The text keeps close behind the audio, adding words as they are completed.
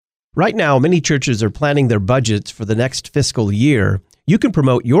Right now, many churches are planning their budgets for the next fiscal year. You can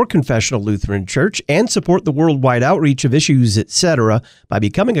promote your confessional Lutheran church and support the worldwide outreach of Issues, etc. by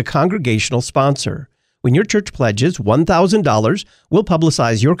becoming a congregational sponsor. When your church pledges $1,000, we'll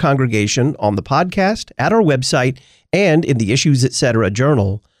publicize your congregation on the podcast, at our website, and in the Issues, etc.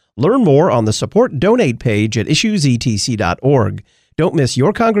 journal. Learn more on the Support Donate page at issuesetc.org. Don't miss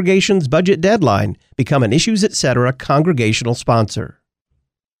your congregation's budget deadline. Become an Issues, etc. congregational sponsor.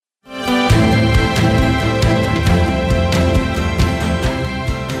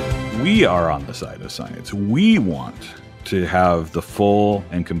 We are on the side of science. We want to have the full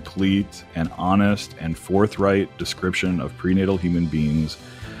and complete and honest and forthright description of prenatal human beings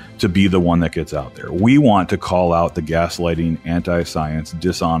to be the one that gets out there. We want to call out the gaslighting, anti-science,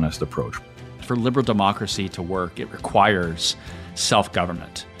 dishonest approach. For liberal democracy to work, it requires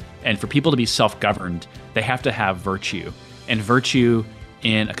self-government. And for people to be self-governed, they have to have virtue. And virtue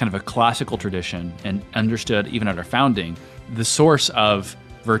in a kind of a classical tradition, and understood even at our founding, the source of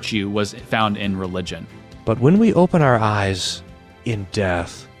virtue was found in religion. But when we open our eyes in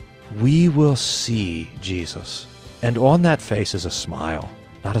death, we will see Jesus. And on that face is a smile,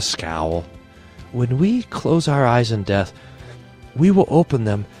 not a scowl. When we close our eyes in death, we will open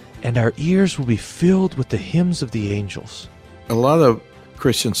them, and our ears will be filled with the hymns of the angels. A lot of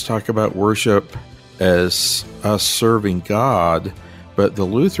Christians talk about worship as us serving God, but the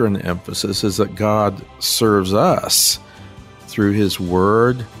Lutheran emphasis is that God serves us through His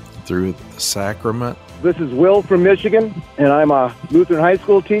Word, through the sacrament. This is Will from Michigan, and I'm a Lutheran high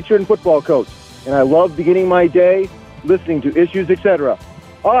school teacher and football coach. And I love beginning my day listening to Issues, etc.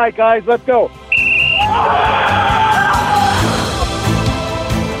 All right, guys, let's go.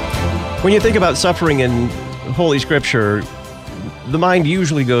 When you think about suffering in Holy Scripture, the mind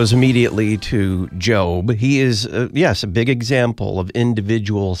usually goes immediately to Job. He is, a big example of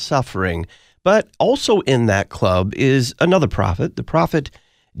individual suffering. But also in that club is another prophet, the prophet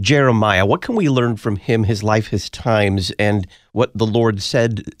Jeremiah. What can we learn from him, his life, his times, and what the Lord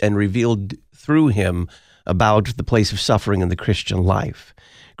said and revealed through him about the place of suffering in the Christian life?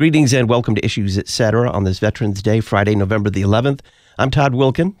 Greetings and welcome to Issues, etc. on this Veterans Day, Friday, November the 11th. I'm Todd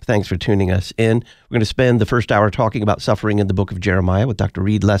Wilkin. Thanks for tuning us in. We're going to spend the first hour talking about suffering in the book of Jeremiah with Dr.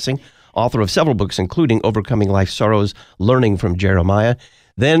 Reed Lessing, author of several books, including Overcoming Life's Sorrows, Learning from Jeremiah.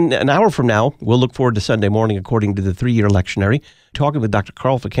 Then an hour from now, we'll look forward to Sunday morning, according to the 3-year lectionary, talking with Dr.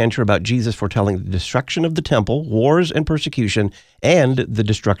 Carl Fickenscher about Jesus foretelling the destruction of the temple, wars and persecution, and the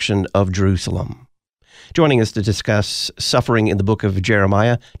destruction of Jerusalem. Joining us to discuss suffering in the book of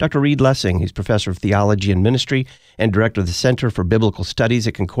Jeremiah, Dr. Reed Lessing. He's professor of theology and ministry and director of the Center for Biblical Studies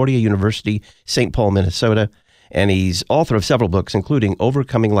at Concordia University, St. Paul, Minnesota. And he's author of several books, including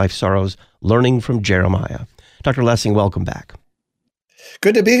Overcoming Life's Sorrows, Learning from Jeremiah. Dr. Lessing, welcome back.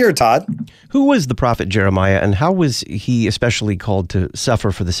 Good to be here, Todd. Who was the prophet Jeremiah, and how was he especially called to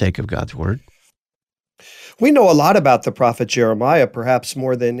suffer for the sake of God's word? We know a lot about the prophet Jeremiah, perhaps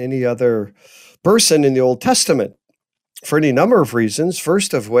more than any other person in the Old Testament, for any number of reasons,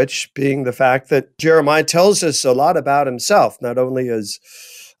 first of which being the fact that Jeremiah tells us a lot about himself, not only his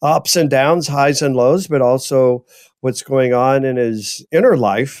ups and downs, highs and lows, but also what's going on in his inner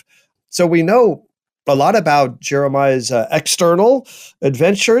life. So we know a lot about Jeremiah's external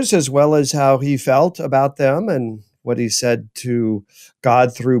adventures, as well as how he felt about them and what he said to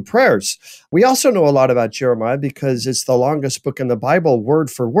God through prayers. We also know a lot about Jeremiah because it's the longest book in the Bible, word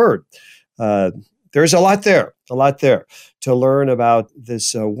for word. There's a lot there to learn about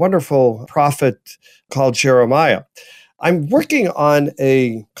this wonderful prophet called Jeremiah. I'm working on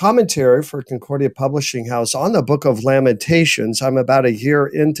a commentary for Concordia Publishing House on the Book of Lamentations. I'm about a year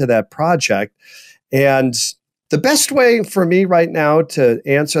into that project. And the best way for me right now to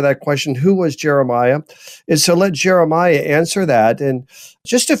answer that question, who was Jeremiah, is to let Jeremiah answer that in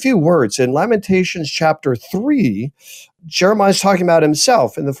just a few words. In Lamentations chapter 3, Jeremiah's talking about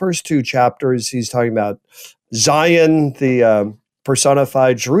himself. In the first 2 chapters, he's talking about Zion, the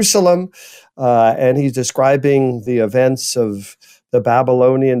personified Jerusalem, and he's describing the events of the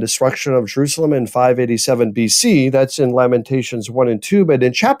Babylonian destruction of Jerusalem in 587 BC. That's in Lamentations 1 and 2. But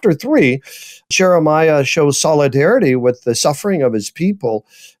in chapter 3, Jeremiah shows solidarity with the suffering of his people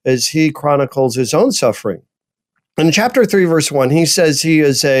as he chronicles his own suffering. In chapter 3, verse 1, he says he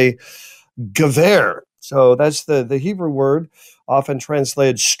is a gever. So that's the Hebrew word, often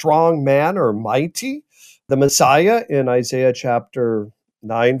translated strong man or mighty. The Messiah in Isaiah chapter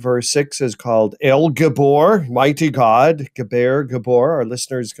 9, verse 6 is called El Gabor, mighty God, Geber, Gabor. Our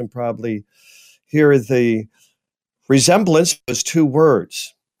listeners can probably hear the resemblance of those 2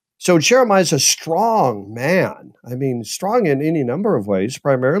 words. So Jeremiah is a strong man. I mean, strong in any number of ways,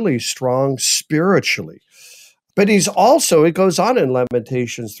 primarily strong spiritually. But he's also, it goes on in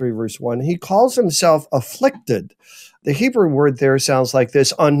Lamentations 3, verse 1, he calls himself afflicted. The Hebrew word there sounds like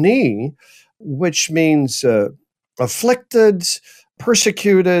this, ani, which means afflicted,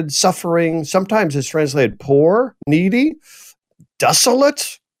 persecuted, suffering. Sometimes it's translated poor, needy,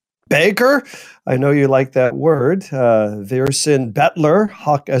 desolate, beggar. I know you like that word. Versin Bettler,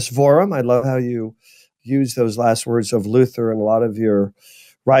 hoc est vorum. I love how you use those last words of Luther in a lot of your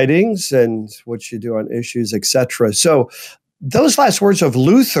writings and what you do on issues, etc. So those last words of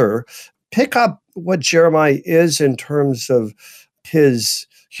Luther pick up what Jeremiah is in terms of his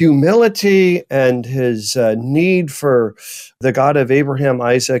humility and his need for the God of Abraham,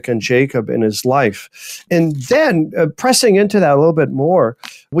 Isaac, and Jacob in his life. And then pressing into that a little bit more,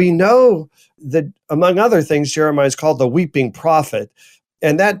 we know that, among other things, Jeremiah is called the weeping prophet.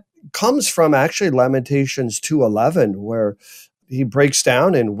 And that comes from actually Lamentations 2:11, where he breaks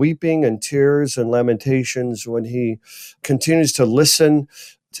down in weeping and tears and lamentations when he continues to listen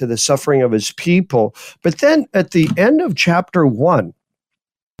to the suffering of his people. But then at the end of chapter 1,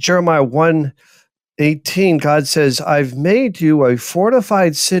 Jeremiah 1:18, God says, I've made you a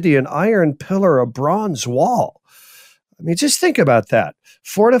fortified city, an iron pillar, a bronze wall. I mean, just think about that.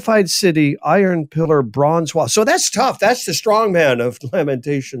 Fortified city, iron pillar, bronze wall. So that's tough. That's the strong man of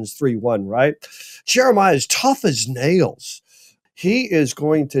Lamentations 3:1, right? Jeremiah is tough as nails. He is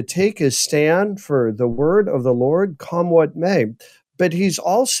going to take his stand for the word of the Lord, come what may. But he's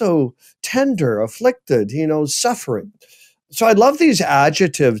also tender, afflicted, suffering. So I love these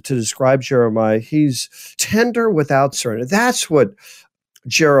adjectives to describe Jeremiah. He's tender without surrender. That's what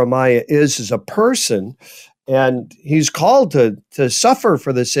Jeremiah is as a person. And he's called to suffer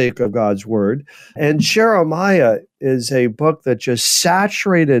for the sake of God's word. And Jeremiah is a book that just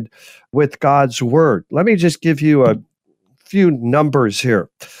saturated with God's word. Let me just give you a few numbers here.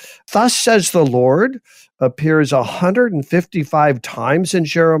 Thus says the Lord appears 155 times in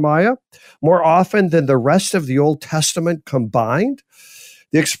Jeremiah, more often than the rest of the Old Testament combined.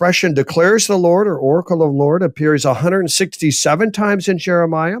 The expression declares the Lord or oracle of Lord appears 167 times in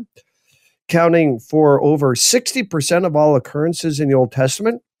Jeremiah, counting for over 60% of all occurrences in the Old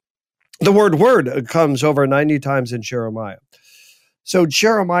Testament. The word comes over 90 times in Jeremiah. So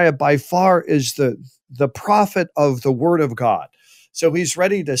Jeremiah by far is the prophet of the word of God. So he's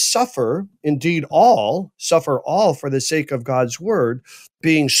ready to suffer, suffer all for the sake of God's word,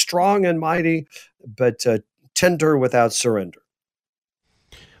 being strong and mighty, but tender without surrender.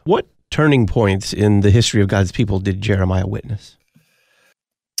 What turning points in the history of God's people did Jeremiah witness?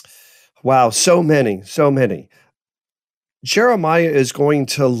 Wow, so many. Jeremiah is going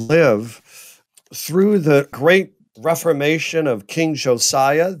to live through the great Reformation of King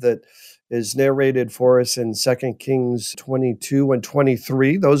Josiah that is narrated for us in 2 Kings 22 and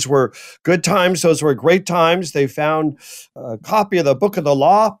 23. Those were good times. Those were great times. They found a copy of the Book of the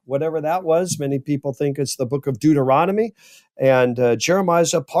Law, whatever that was. Many people think it's the Book of Deuteronomy. And Jeremiah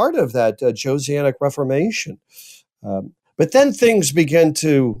is a part of that Josianic Reformation. But then things begin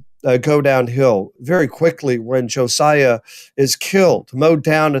to go downhill very quickly when Josiah is killed, mowed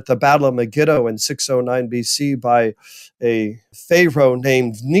down at the Battle of Megiddo in 609 BC by a pharaoh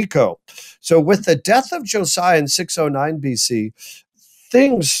named Necho. So with the death of Josiah in 609 BC,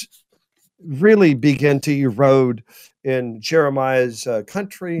 things really begin to erode in Jeremiah's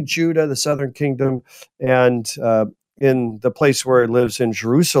country, Judah, the southern kingdom, and in the place where he lives in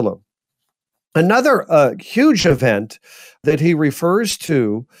Jerusalem. Another huge event that he refers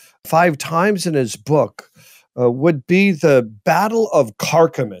to 5 times in his book would be the Battle of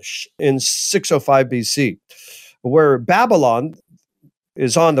Carchemish in 605 BC, where Babylon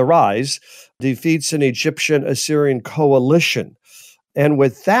is on the rise, defeats an Egyptian-Assyrian coalition. And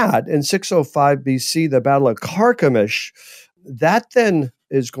with that, in 605 BC, the Battle of Carchemish, that then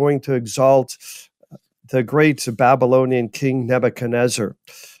is going to exalt the great Babylonian king Nebuchadnezzar,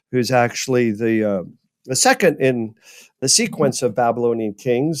 who's actually the second in the sequence of Babylonian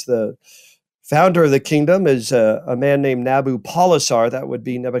kings. The founder of the kingdom is a man named Nabopolassar. That would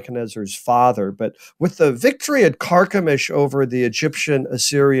be Nebuchadnezzar's father. But with the victory at Carchemish over the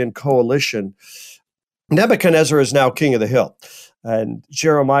Egyptian-Assyrian coalition, Nebuchadnezzar is now king of the hill. And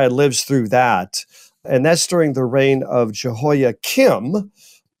Jeremiah lives through that. And that's during the reign of Jehoiakim.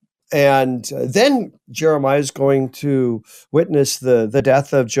 And then Jeremiah is going to witness the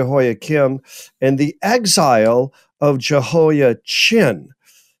death of Jehoiakim and the exile of Jehoiachin.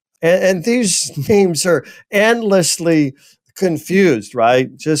 And these names are endlessly confused,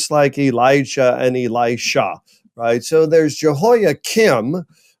 right? Just like Elijah and Elisha, right? So there's Jehoiakim,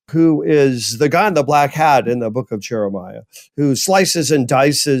 who is the guy in the black hat in the book of Jeremiah, who slices and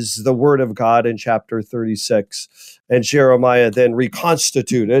dices the word of God in chapter 36. And Jeremiah then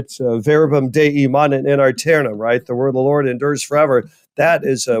reconstituted it, verbum Dei manet in aeternum, right? The word of the Lord endures forever. That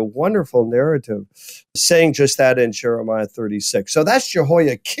is a wonderful narrative, saying just that in Jeremiah 36. So that's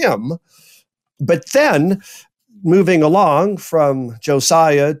Jehoiakim. But then, moving along from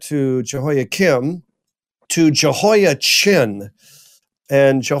Josiah to Jehoiakim to Jehoiachin.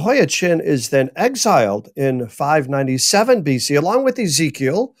 And Jehoiachin is then exiled in 597 BC, along with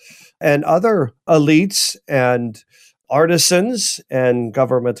Ezekiel and other elites and artisans and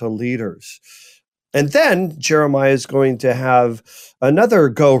governmental leaders. And then Jeremiah is going to have another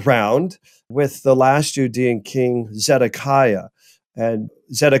go-round with the last Judean king, Zedekiah. And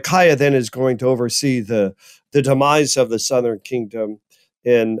Zedekiah then is going to oversee the demise of the southern kingdom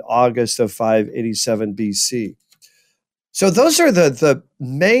in August of 587 BC. So those are the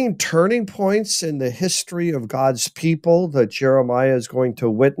main turning points in the history of God's people that Jeremiah is going to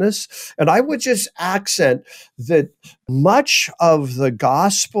witness. And I would just accent that much of the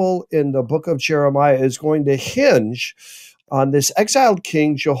gospel in the book of Jeremiah is going to hinge on this exiled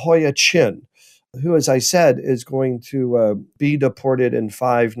king Jehoiachin, who, as I said, is going to be deported in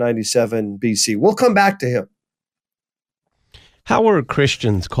 597 BC. We'll come back to him. How are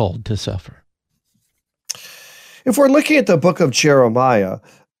Christians called to suffer? If we're looking at the book of Jeremiah,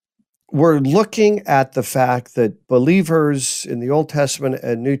 we're looking at the fact that believers in the Old Testament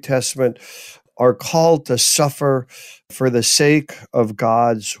and New Testament are called to suffer for the sake of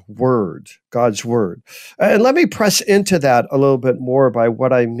God's word. And let me press into that a little bit more by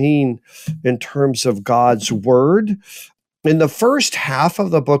what I mean in terms of God's word. In the first half of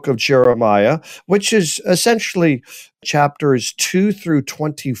the book of Jeremiah, which is essentially chapters 2 through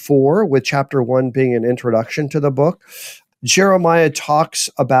 24, with chapter 1 being an introduction to the book, Jeremiah talks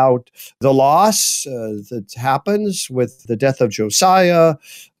about the loss that happens with the death of Josiah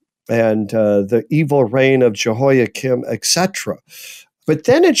and the evil reign of Jehoiakim, etc. But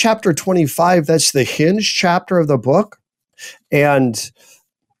then in chapter 25, that's the hinge chapter of the book. And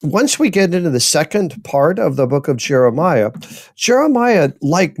once we get into the second part of the book of Jeremiah,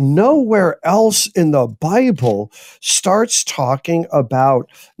 like nowhere else in the Bible, starts talking about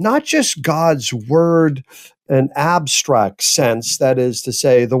not just God's word in an abstract sense, that is to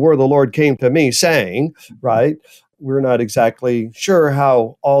say, the word of the Lord came to me saying, right? We're not exactly sure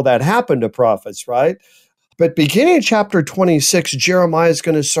how all that happened to prophets, right? But beginning in chapter 26, Jeremiah is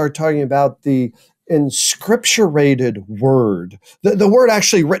going to start talking about the inscripturated word, the word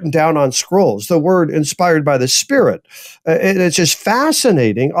actually written down on scrolls, the word inspired by the Spirit. And it's just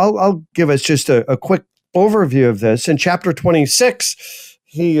fascinating. I'll give us just a quick overview of this. In chapter 26,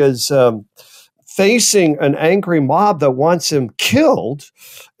 he is facing an angry mob that wants him killed.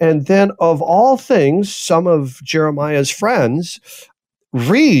 And then, of all things, some of Jeremiah's friends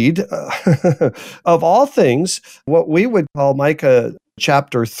read, of all things, what we would call Micah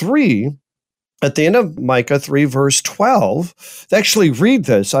chapter 3. At the end of Micah 3, verse 12, they actually read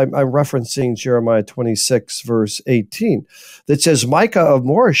this. I'm referencing Jeremiah 26, verse 18, that says, Micah of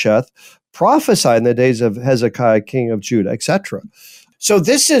Moresheth prophesied in the days of Hezekiah, king of Judah, etc. So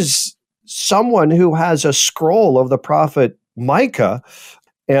this is someone who has a scroll of the prophet Micah,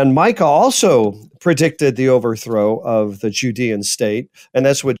 and Micah also predicted the overthrow of the Judean state, and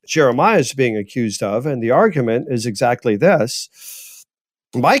that's what Jeremiah is being accused of, and the argument is exactly this.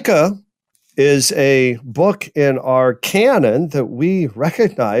 Micah is a book in our canon that we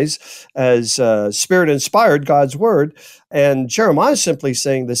recognize as Spirit-inspired, God's Word. And Jeremiah is simply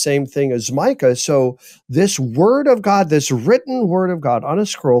saying the same thing as Micah. So this Word of God, this written Word of God on a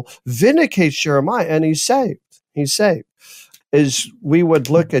scroll, vindicates Jeremiah, and he's saved. He's saved. As we would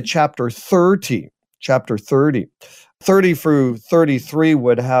look at chapter 30. 30 through 33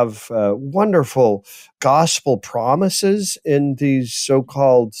 would have wonderful gospel promises in these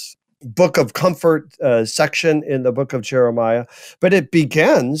so-called book of comfort section in the book of Jeremiah. But it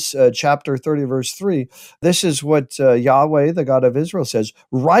begins, chapter 30, verse 3. This is what Yahweh, the God of Israel, says,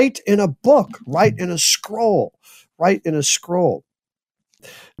 write in a book, write in a scroll, write in a scroll.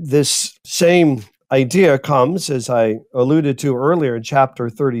 This same idea comes, as I alluded to earlier in chapter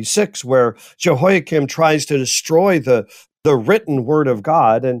 36, where Jehoiakim tries to destroy the written word of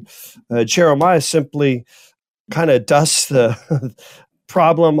God, and Jeremiah simply kind of dusts the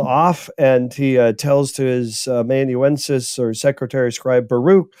problem off, and he tells to his amanuensis or secretary scribe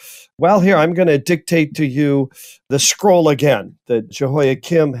Baruch, well, here, I'm going to dictate to you the scroll again that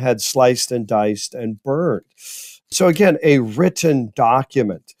Jehoiakim had sliced and diced and burned. So again, a written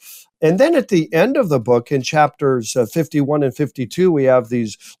document. And then at the end of the book, in chapters 51 and 52, we have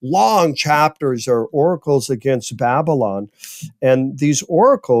these long chapters or oracles against Babylon. And these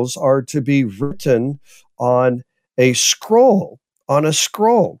oracles are to be written on a scroll.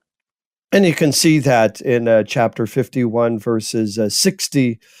 And you can see that in chapter 51, verses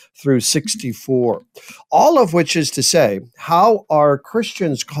 60 through 64. All of which is to say, how are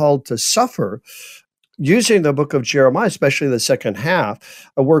Christians called to suffer? Using the book of Jeremiah, especially the second half,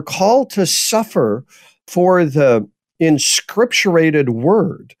 we're called to suffer for the inscripturated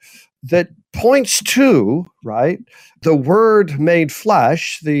word that points to, right, the word made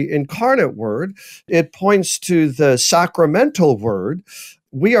flesh, the incarnate word. It points to the sacramental word.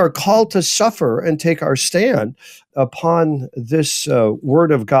 We are called to suffer and take our stand upon this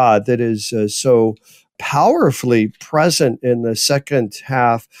word of God that is so powerfully present in the second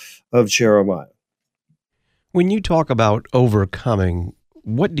half of Jeremiah. When you talk about overcoming,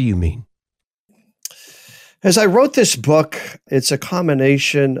 what do you mean? As I wrote this book, it's a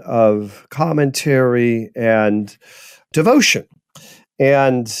combination of commentary and devotion.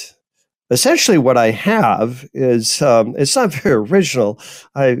 And essentially what I have is, it's not very original.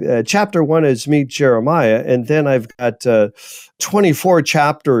 Chapter 1 is Meet Jeremiah, and then I've got 24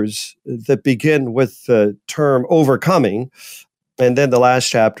 chapters that begin with the term overcoming, and then the last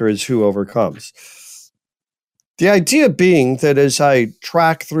chapter is Who Overcomes. The idea being that as I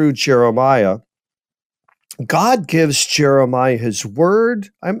track through Jeremiah, God gives Jeremiah his word.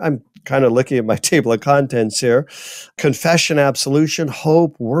 I'm kind of looking at my table of contents here. Confession, absolution,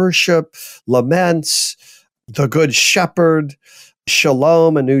 hope, worship, laments, the good shepherd,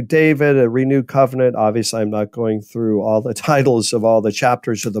 shalom, a new David, a renewed covenant. Obviously, I'm not going through all the titles of all the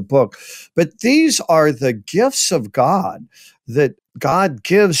chapters of the book, but these are the gifts of God that God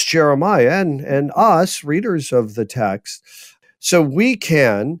gives Jeremiah and us, readers of the text, so we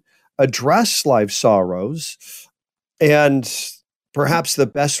can address life's sorrows. And perhaps the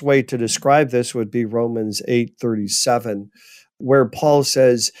best way to describe this would be Romans 8:37, where Paul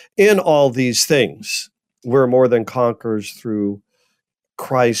says, in all these things, we're more than conquerors through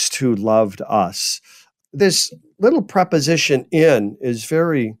Christ who loved us. This little preposition in is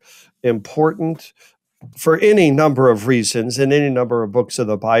very important for any number of reasons in any number of books of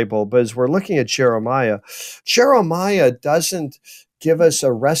the Bible. But as we're looking at Jeremiah, Jeremiah doesn't give us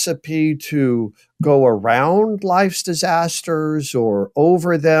a recipe to go around life's disasters or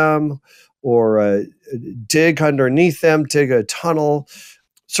over them or dig underneath them, dig a tunnel.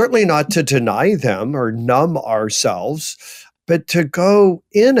 Certainly not to deny them or numb ourselves, but to go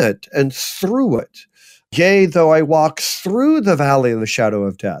in it and through it. Yea, though I walk through the valley of the shadow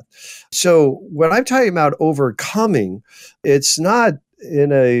of death. So when I'm talking about overcoming, it's not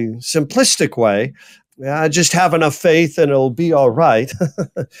in a simplistic way. Just have enough faith and it'll be all right.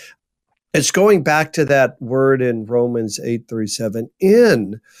 It's going back to that word in Romans 8:37,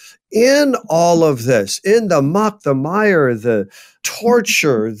 in all of this, in the muck, the mire, the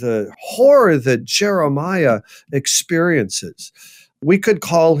torture, the horror that Jeremiah experiences. We could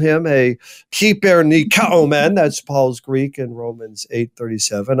call him a hypernikaomen, that's Paul's Greek in Romans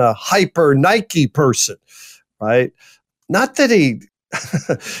 8:37, a hyper Nike person, right? Not that he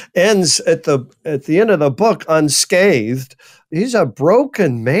ends at the end of the book unscathed. He's a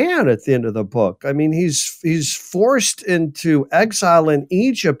broken man at the end of the book. I mean, he's forced into exile in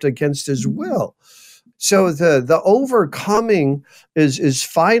Egypt against his will. So the overcoming is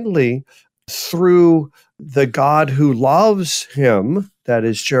finally through the God who loves him, that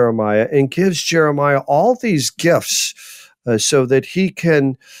is Jeremiah, and gives Jeremiah all these gifts so that he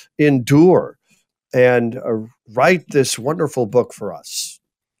can endure and write this wonderful book for us.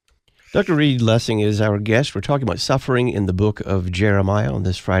 Dr. Reed Lessing is our guest. We're talking about suffering in the book of Jeremiah on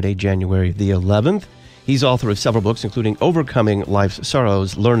this Friday, January the 11th. He's author of several books, including Overcoming Life's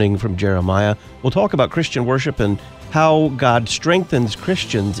Sorrows, Learning from Jeremiah. We'll talk about Christian worship and how God strengthens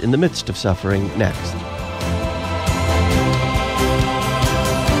Christians in the midst of suffering next.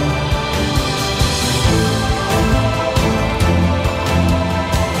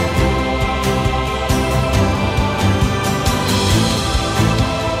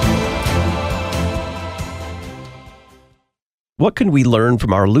 What can we learn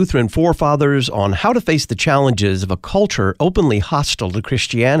from our Lutheran forefathers on how to face the challenges of a culture openly hostile to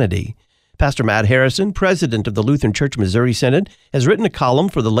Christianity? Pastor Matt Harrison, president of the Lutheran Church Missouri Synod, has written a column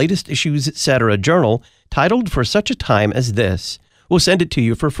for the latest Issues Etc. journal titled For Such a Time as This. We'll send it to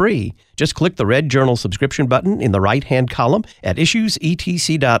you for free. Just click the red journal subscription button in the right-hand column at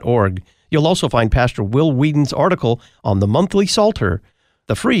issuesetc.org. You'll also find Pastor Will Whedon's article on the monthly Psalter,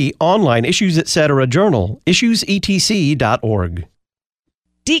 the free online Issues Etc. journal, issuesetc.org.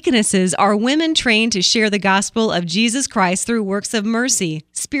 Deaconesses are women trained to share the gospel of Jesus Christ through works of mercy,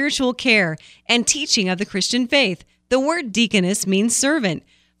 spiritual care, and teaching of the Christian faith. The word deaconess means servant.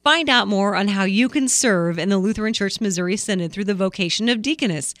 Find out more on how you can serve in the Lutheran Church Missouri Synod through the vocation of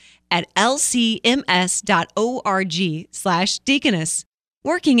deaconess at lcms.org/deaconess.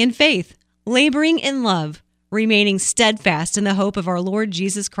 Working in faith, laboring in love, remaining steadfast in the hope of our Lord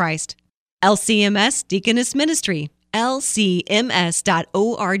Jesus Christ. LCMS Deaconess Ministry,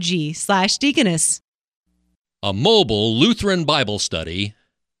 lcms.org/deaconess. A mobile Lutheran Bible study.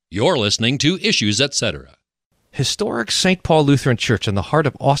 You're listening to Issues, Etc. Historic St. Paul Lutheran Church in the heart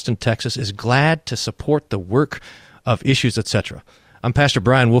of Austin, Texas is glad to support the work of Issues, Etc. I'm Pastor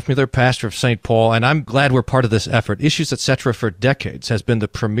Brian Wolfmueller, pastor of St. Paul, and I'm glad we're part of this effort. Issues, Etc. for decades has been the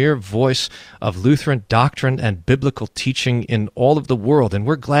premier voice of Lutheran doctrine and biblical teaching in all of the world, and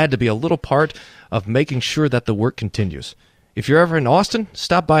we're glad to be a little part of making sure that the work continues. If you're ever in Austin,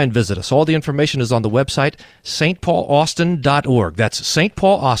 stop by and visit us. All the information is on the website, stpaulaustin.org. That's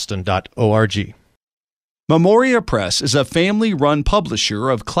stpaulaustin.org. Memoria Press is a family-run publisher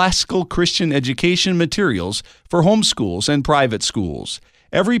of classical Christian education materials for homeschools and private schools.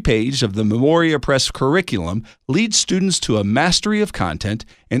 Every page of the Memoria Press curriculum leads students to a mastery of content,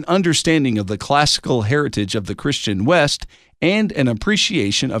 an understanding of the classical heritage of the Christian West, and an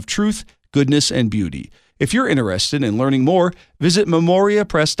appreciation of truth, goodness, and beauty. If you're interested in learning more, visit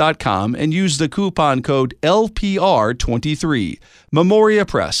memoriapress.com and use the coupon code LPR23. Memoria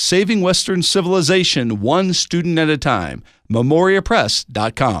Press, saving Western civilization one student at a time.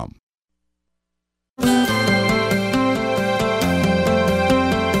 memoriapress.com.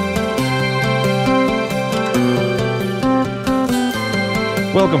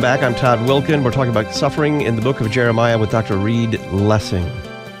 Welcome back. I'm Todd Wilkin. We're talking about suffering in the book of Jeremiah with Dr. Reed Lessing.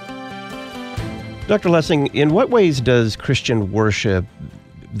 Dr. Lessing, in what ways does Christian worship,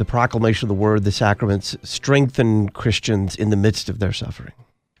 the proclamation of the word, the sacraments, strengthen Christians in the midst of their suffering?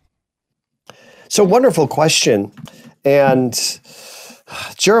 So, wonderful question. And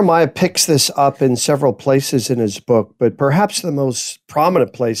Jeremiah picks this up in several places in his book, but perhaps the most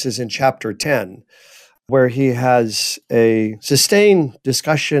prominent place is in chapter 10, where he has a sustained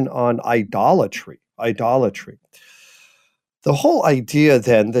discussion on idolatry. The whole idea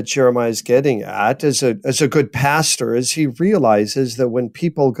then that Jeremiah is getting at as a good pastor is he realizes that when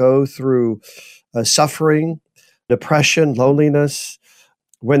people go through suffering, depression, loneliness,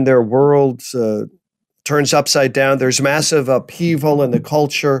 when their world turns upside down, there's massive upheaval in the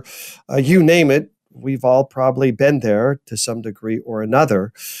culture, you name it, we've all probably been there to some degree or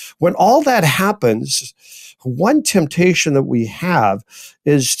another. When all that happens, one temptation that we have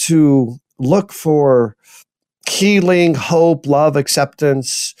is to look for healing, hope, love,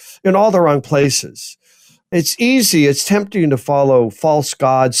 acceptance in all the wrong places. It's easy, it's tempting to follow false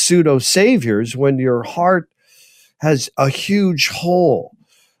gods, pseudo saviors when your heart has a huge hole.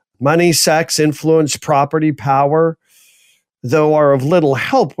 Money, sex, influence, property, power, though are of little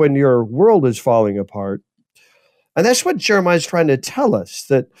help when your world is falling apart. And that's what Jeremiah is trying to tell us,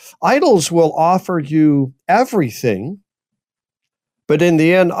 that idols will offer you everything, but in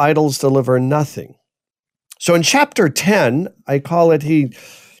the end, idols deliver nothing. So in chapter 10, I call it, he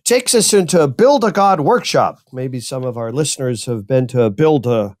takes us into a Build-A-God workshop. Maybe some of our listeners have been to a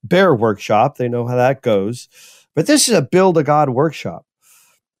Build-A-Bear workshop. They know how that goes. But this is a Build-A-God workshop.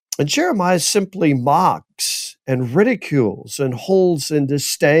 And Jeremiah simply mocks and ridicules and holds in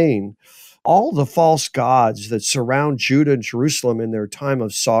disdain all the false gods that surround Judah and Jerusalem in their time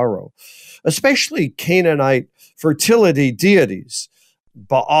of sorrow, especially Canaanite fertility deities,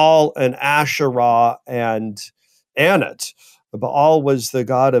 Baal and Asherah and Anat. Baal was the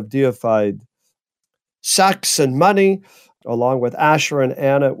god of deified sex and money, along with Asherah and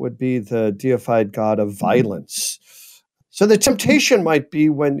Anat would be the deified god of violence. So the temptation might be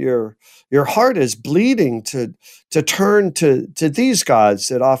when your heart is bleeding to turn to these gods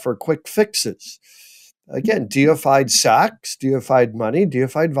that offer quick fixes. Again, deified sex, deified money,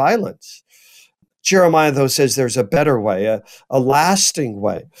 deified violence. Jeremiah, though, says there's a better way, a lasting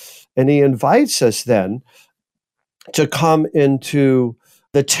way. And he invites us then to come into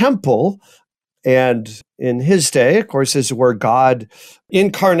the temple. And in his day, of course, is where God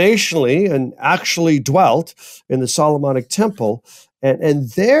incarnationally and actually dwelt in the Solomonic temple.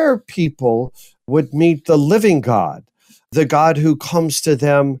 And there people would meet the living God, the God who comes to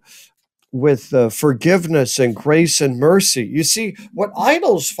them with forgiveness and grace and mercy. You see, what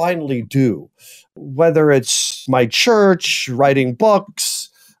idols finally do, whether it's my church, writing books,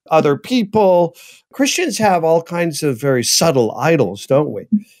 other people, Christians have all kinds of very subtle idols, don't we?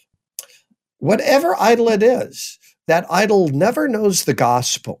 Whatever idol it is, that idol never knows the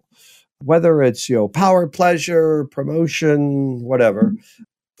gospel, whether it's, power, pleasure, promotion, whatever.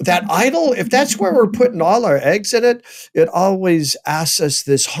 That idol, if that's where we're putting all our eggs in it, it always asks us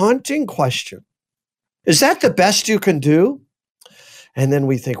this haunting question. Is that the best you can do? And then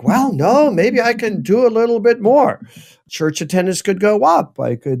we think, well, no, maybe I can do a little bit more. Church attendance could go up.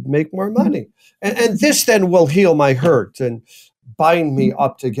 I could make more money. And this then will heal my hurt and bind me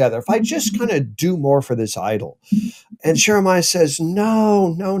up together if I just kind of do more for this idol. And Jeremiah says,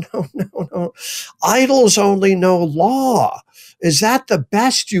 no. Idols only know law. Is that the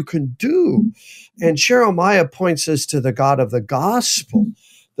best you can do? And Jeremiah points us to the God of the gospel.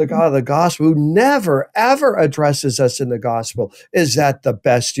 The God of the gospel who never, ever addresses us in the gospel. Is that the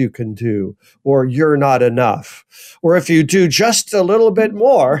best you can do? Or you're not enough? Or if you do just a little bit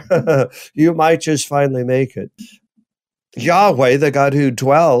more, you might just finally make it. Yahweh, the God who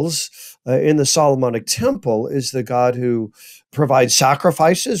dwells in the Solomonic temple, is the God who provides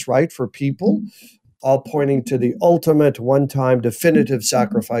sacrifices, right, for people, all pointing to the ultimate, one-time, definitive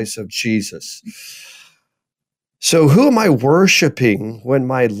sacrifice of Jesus. So who am I worshiping when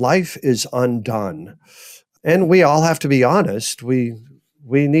my life is undone? And we all have to be honest. We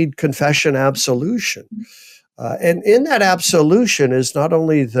need confession, absolution. And in that absolution is not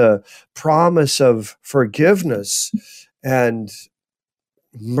only the promise of forgiveness and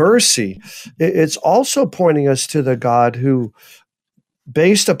mercy, it's also pointing us to the God who,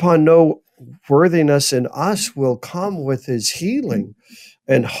 based upon no worthiness in us, will come with his healing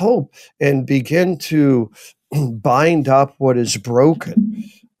and hope and begin to bind up what is broken.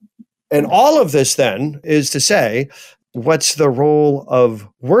 And all of this then is to say, what's the role of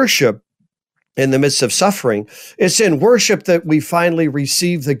worship in the midst of suffering? It's in worship that we finally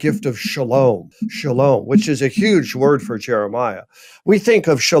receive the gift of shalom, which is a huge word for Jeremiah. We think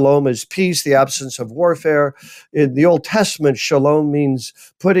of shalom as peace, the absence of warfare. In the Old Testament, shalom means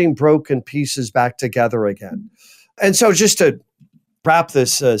putting broken pieces back together again. And so just to wrap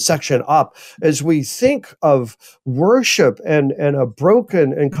this section up, as we think of worship and a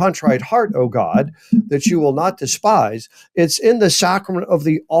broken and contrite heart, O God, that you will not despise, it's in the sacrament of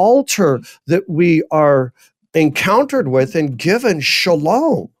the altar that we are encountered with and given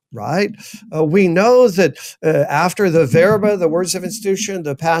shalom, right? We know that after the verba, the words of institution,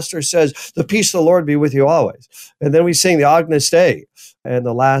 the pastor says, the peace of the Lord be with you always. And then we sing the Agnus Dei. And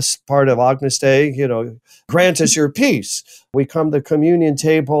the last part of Agnus Dei, grant us your peace. We come to the communion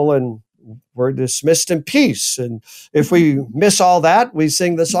table and we're dismissed in peace. And if we miss all that, we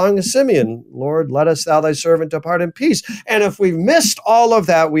sing the Song of Simeon, Lord, let us thou thy servant depart in peace. And if we've missed all of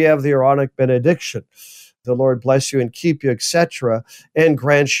that, we have the Aaronic benediction. The Lord bless you and keep you, etc., and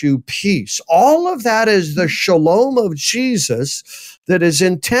grant you peace. All of that is the shalom of Jesus that is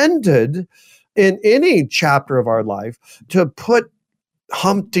intended in any chapter of our life to put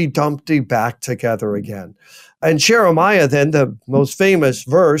Humpty Dumpty back together again. And Jeremiah, then, the most famous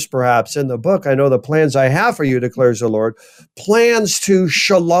verse, perhaps, in the book, I know the plans I have for you, declares the Lord, plans to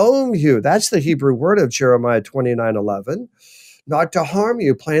shalom you. That's the Hebrew word of Jeremiah 29:11. Not to harm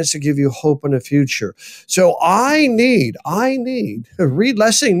you, plans to give you hope in the future. So I need, Reed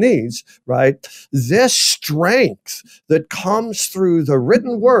Lessing needs, right, this strength that comes through the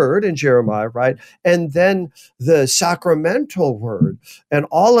written word in Jeremiah, right, and then the sacramental word. And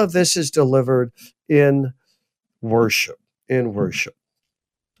all of this is delivered in worship,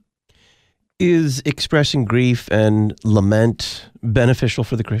 Is expressing grief and lament beneficial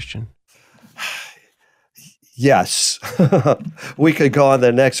for the Christian? Yes. We could go on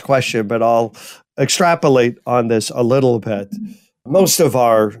the next question, but I'll extrapolate on this a little bit. Most of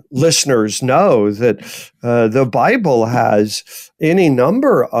our listeners know that the Bible has any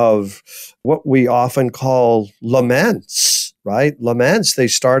number of what we often call laments, right? Laments, they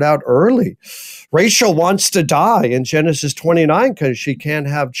start out early. Rachel wants to die in Genesis 29 because she can't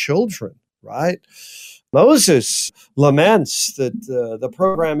have children, right? Moses laments that the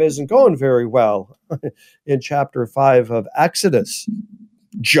program isn't going very well in chapter 5 of Exodus.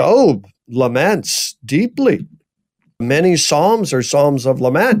 Job laments deeply. Many psalms are psalms of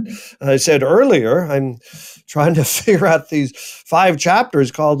lament. I said earlier, I'm trying to figure out these 5 chapters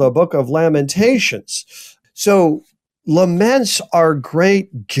called the Book of Lamentations. So laments are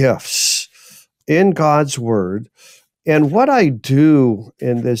great gifts in God's Word. And what I do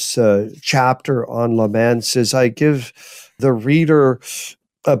in this chapter on laments is I give the reader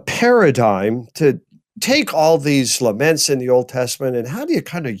a paradigm to take all these laments in the Old Testament and how do you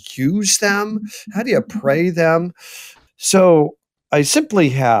kind of use them? How do you pray them? So I simply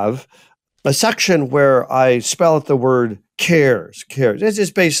have a section where I spell out the word cares. This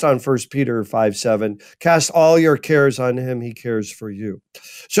is based on 1 Peter 5:7. Cast all your cares on him, he cares for you.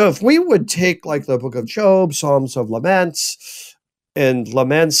 So if we would take like the book of Job, Psalms of Laments, and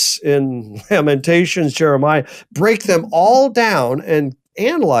laments in Lamentations, Jeremiah, break them all down and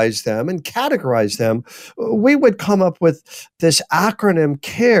analyze them and categorize them, we would come up with this acronym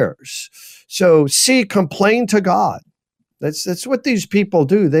CARES. So C, complain to God. That's what these people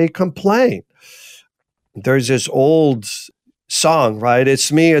do. They complain. There's this old song, right?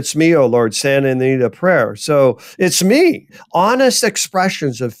 It's me, oh Lord, stand in need of prayer. So it's me. Honest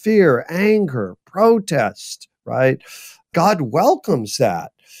expressions of fear, anger, protest, right? God welcomes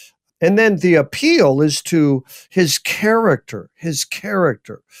that. And then the appeal is to his character.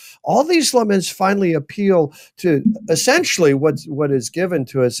 All these laments finally appeal to essentially what is given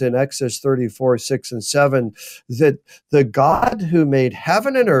to us in Exodus 34, 6 and 7, that the God who made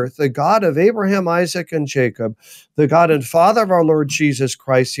heaven and earth, the God of Abraham, Isaac, and Jacob, the God and Father of our Lord Jesus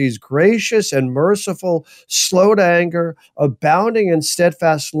Christ, he's gracious and merciful, slow to anger, abounding in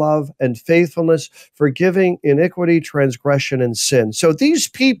steadfast love and faithfulness, forgiving iniquity, transgression, and sin. So these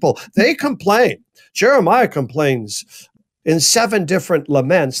people, they complain. Jeremiah complains in 7 different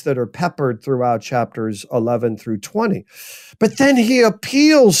laments that are peppered throughout chapters 11 through 20. But then he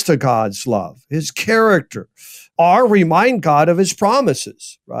appeals to God's love, his character, or remind God of his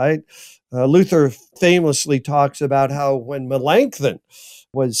promises, right? Luther famously talks about how when Melanchthon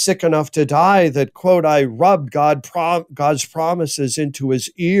was sick enough to die that, quote, I rubbed God's promises into his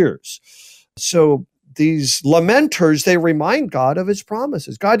ears. So these lamenters, they remind God of his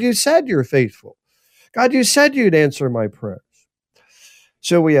promises. God, you said you're faithful. God, you said you'd answer my prayers.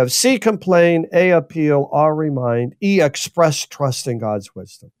 So we have C, complain, A, appeal, R, remind, E, express trust in God's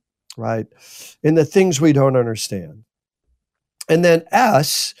wisdom, right? In the things we don't understand. And then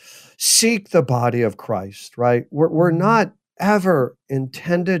S, seek the body of Christ, right? We're not ever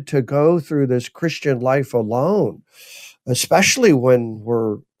intended to go through this Christian life alone, especially when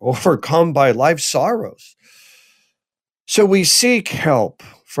we're overcome by life's sorrows. So we seek help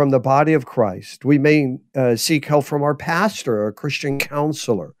from the body of Christ. We may seek help from our pastor or a Christian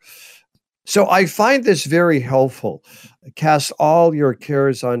counselor. So I find this very helpful. Cast all your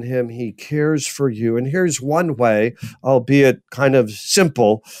cares on him. He cares for you. And here's one way, albeit kind of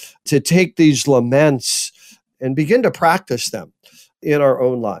simple, to take these laments and begin to practice them in our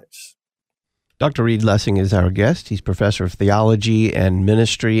own lives. Dr. Reed Lessing is our guest. He's professor of theology and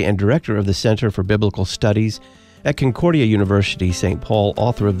ministry and director of the Center for Biblical Studies at Concordia University, St. Paul,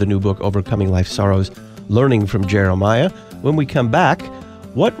 author of the new book, Overcoming Life's Sorrows, Learning from Jeremiah. When we come back,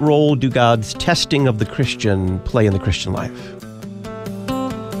 what role do God's testing of the Christian play in the Christian life?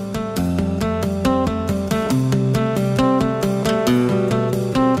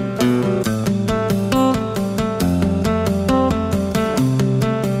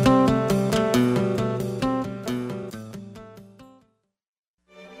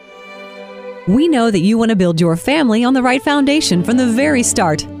 We know that you want to build your family on the right foundation from the very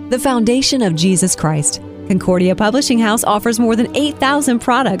start, the foundation of Jesus Christ. Concordia Publishing House offers more than 8,000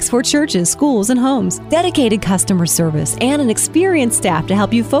 products for churches, schools, and homes, dedicated customer service, and an experienced staff to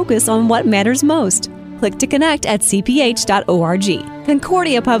help you focus on what matters most. Click to connect at cph.org.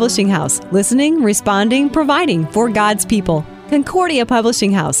 Concordia Publishing House, listening, responding, providing for God's people. Concordia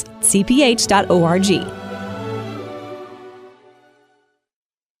Publishing House, cph.org.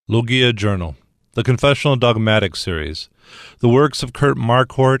 Logia Journal, the Confessional Dogmatic Series. The works of Kurt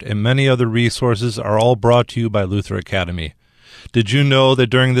Marquardt and many other resources are all brought to you by Luther Academy. Did you know that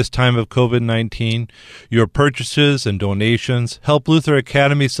during this time of COVID-19, your purchases and donations help Luther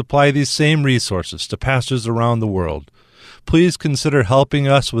Academy supply these same resources to pastors around the world? Please consider helping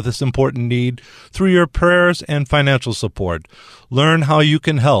us with this important need through your prayers and financial support. Learn how you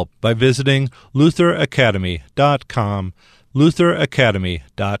can help by visiting lutheracademy.com,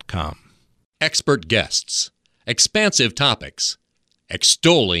 lutheracademy.com. Expert guests, expansive topics,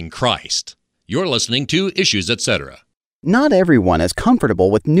 extolling Christ. You're listening to Issues, Etc. Not everyone is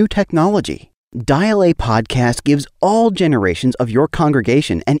comfortable with new technology. Dial A Podcast gives all generations of your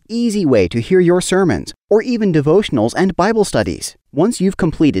congregation an easy way to hear your sermons, or even devotionals and Bible studies. Once you've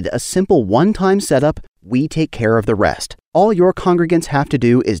completed a simple one-time setup, we take care of the rest. All your congregants have to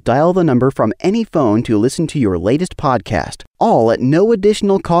do is dial the number from any phone to listen to your latest podcast, all at no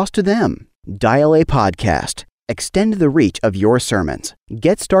additional cost to them. Dial A Podcast. Extend the reach of your sermons.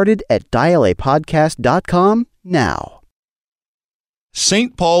 Get started at dialapodcast.com now.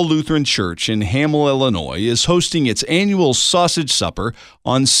 St. Paul Lutheran Church in Hamel, Illinois is hosting its annual Sausage Supper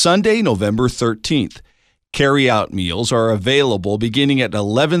on Sunday, November 13th. Carry-out meals are available beginning at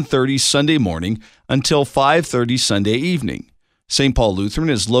 11:30 Sunday morning until 5:30 Sunday evening. St. Paul Lutheran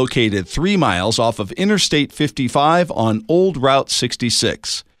is located 3 miles off of Interstate 55 on Old Route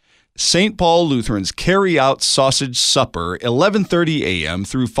 66. St. Paul Lutheran's Carry-Out Sausage Supper, 11:30 a.m.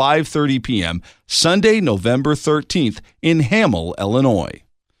 through 5:30 p.m., Sunday, November 13th in Hamel, Illinois.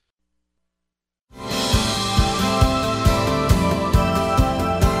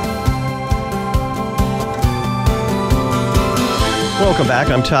 Welcome back.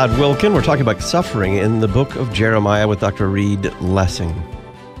 I'm Todd Wilkin. We're talking about suffering in the book of Jeremiah with Dr. Reed Lessing.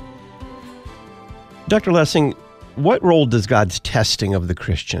 Dr. Lessing, what role does God's testing of the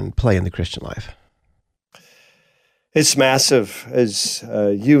Christian play in the Christian life? It's massive, as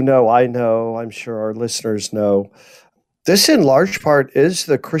you know, I know, I'm sure our listeners know. This, in large part, is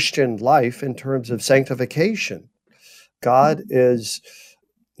the Christian life in terms of sanctification. God is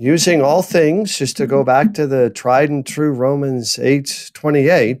using all things, just to go back to the tried and true Romans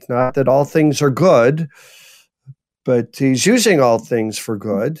 8:28, not that all things are good, but he's using all things for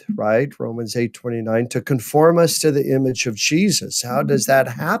good, right? Romans 8:29, to conform us to the image of Jesus. How does that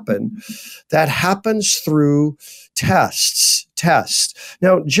happen? That happens through tests.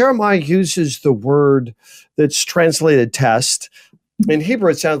 Now, Jeremiah uses the word that's translated test. In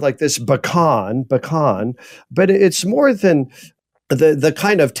Hebrew, it sounds like this, bakan, but it's more than the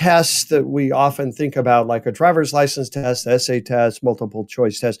kind of tests that we often think about, like a driver's license test, essay test, multiple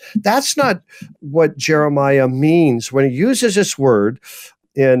choice test. That's not what Jeremiah means when he uses this word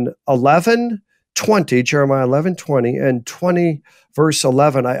in 11:20, Jeremiah 11:20 and 20 verse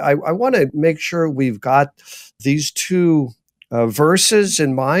 11. I want to make sure we've got these two verses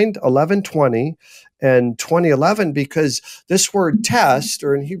in mind, 11:20 and 20:11, because this word test,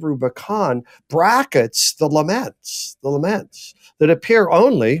 or in Hebrew bakan, brackets the laments that appear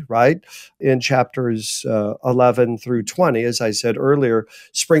only, right, in chapters 11 through 20, as I said earlier,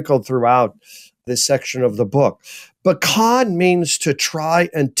 sprinkled throughout this section of the book. Bakan means to try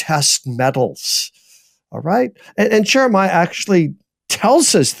and test metals, all right? And Jeremiah actually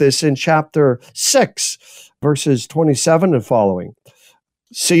tells us this in chapter 6, verses 27 and following.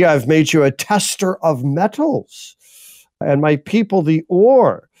 See, I've made you a tester of metals, and my people the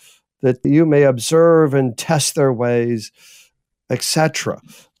ore, that you may observe and test their ways, etc.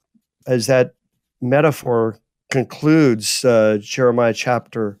 As that metaphor concludes Jeremiah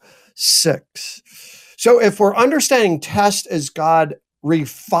chapter 6. So if we're understanding test as God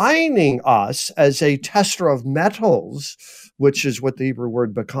refining us as a tester of metals, which is what the Hebrew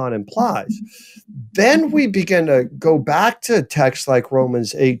word bakan implies, then we begin to go back to texts like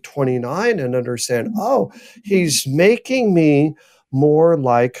Romans 8:29 and understand, oh, he's making me more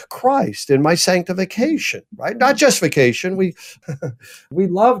like Christ in my sanctification, right? Not justification. We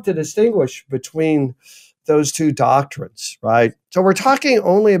love to distinguish between those two doctrines, right? So we're talking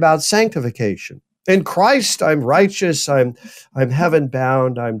only about sanctification. In Christ, I'm righteous, I'm heaven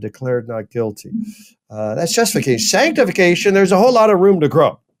bound, I'm declared not guilty. That's justification. Sanctification, there's a whole lot of room to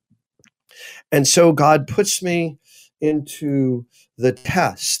grow. And so God puts me into the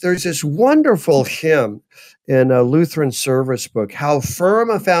test. There's this wonderful hymn in a Lutheran service book, How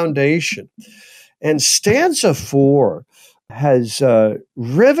Firm a Foundation. And stanza 4 has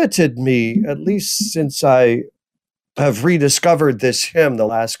riveted me, at least since I have rediscovered this hymn the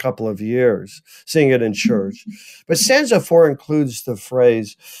last couple of years, singing it in church. But stanza 4 includes the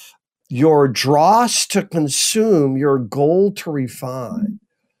phrase, your dross to consume, your gold to refine.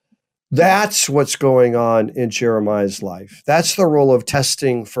 That's what's going on in Jeremiah's life. That's the role of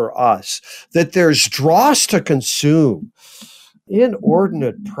testing for us, that there's dross to consume,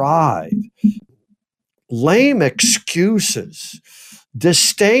 inordinate pride, lame excuses,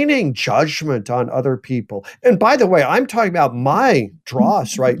 disdaining judgment on other people. And by the way, I'm talking about my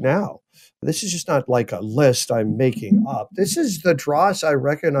dross right now. This is just not like a list I'm making up. This is the dross I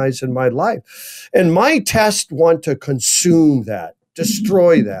recognize in my life. And my tests want to consume that,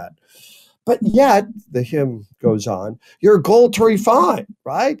 destroy that. But yet, the hymn goes on, your goal to refine,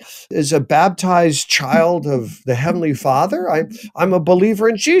 right? As a baptized child of the Heavenly Father, I'm a believer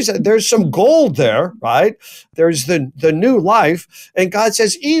in Jesus. There's some gold there, right? There's the new life. And God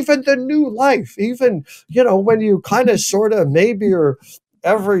says, even the new life, even, when you kind of sort of maybe are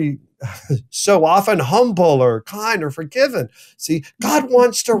every so often humble or kind or forgiven. See, God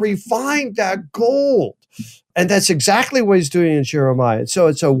wants to refine that gold. And that's exactly what he's doing in Jeremiah. So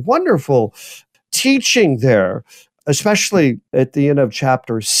it's a wonderful teaching there, especially at the end of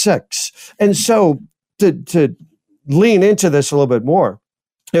chapter 6. And so to lean into this a little bit more,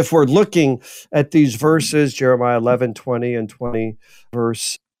 if we're looking at these verses, Jeremiah 11:20 and 20,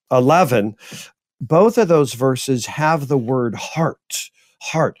 verse 11, both of those verses have the word heart.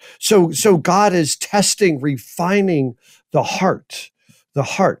 So God is testing, refining the heart.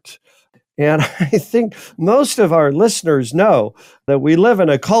 And I think most of our listeners know that we live in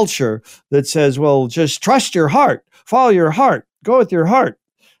a culture that says, well, just trust your heart, follow your heart, go with your heart.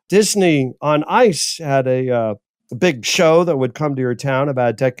 Disney on Ice had a big show that would come to your town about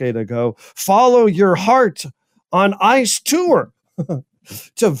a decade ago, Follow Your Heart on Ice tour.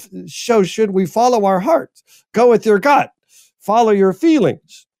 To show, should we follow our heart? Go with your gut, follow your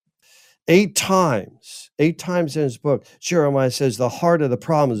feelings. 8 times in his book, Jeremiah says the heart of the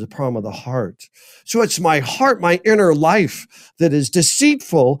problem is the problem of the heart. So it's my heart, my inner life that is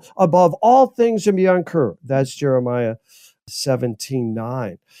deceitful above all things and beyond cure. That's Jeremiah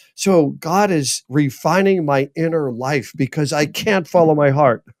 17:9. So God is refining my inner life because I can't follow my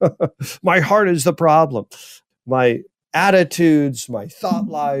heart. My heart is the problem. My attitudes, my thought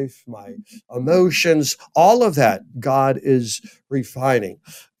life, my emotions, all of that, God is refining.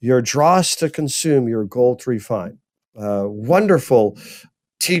 Your dross to consume, your gold to refine. Wonderful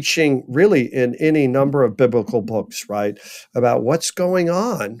teaching, really, in any number of biblical books, right? About what's going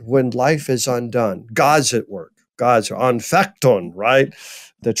on when life is undone. God's at work. God's anfechton, right?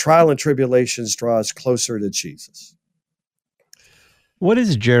 The trial and tribulations draw us closer to Jesus. What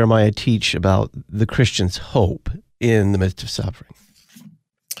does Jeremiah teach about the Christian's hope in the midst of suffering?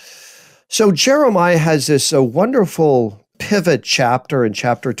 So Jeremiah has this wonderful pivot chapter in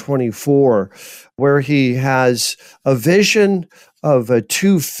chapter 24, where he has a vision of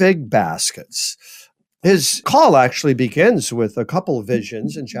 2 fig baskets. His call actually begins with a couple of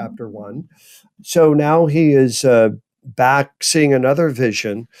visions in chapter 1. So now he is back seeing another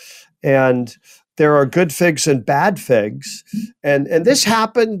vision, and there are good figs and bad figs. And this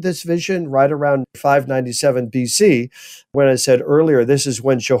happened, this vision, right around 597 BC, when I said earlier, this is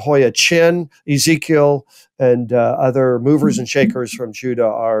when Jehoiachin, Ezekiel, and other movers and shakers from Judah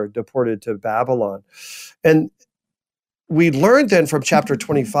are deported to Babylon. And we learned then from chapter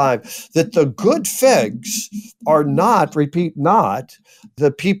 25 that the good figs are not, repeat, not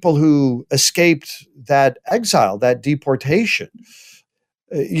the people who escaped that exile, that deportation.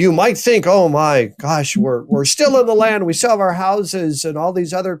 You might think, oh my gosh, we're still in the land. We still have our houses, and all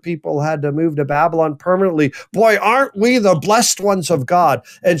these other people had to move to Babylon permanently. Boy, aren't we the blessed ones of God?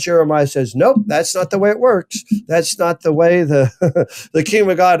 And Jeremiah says, nope, that's not the way it works. That's not the way the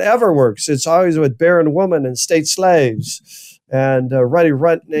kingdom of God ever works. It's always with barren women and state slaves and a ruddy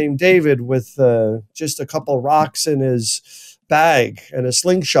runt named David with just a couple rocks in his bag and a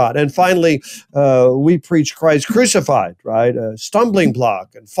slingshot. And finally, we preach Christ crucified, right? A stumbling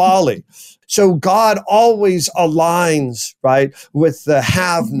block and folly. So God always aligns, right, with the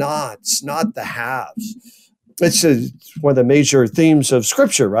have-nots, not the haves. It's one of the major themes of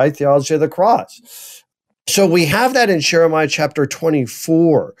Scripture, right? Theology of the cross. So we have that in Jeremiah chapter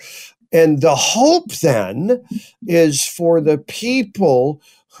 24. And the hope then is for the people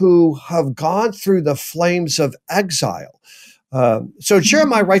who have gone through the flames of exile. So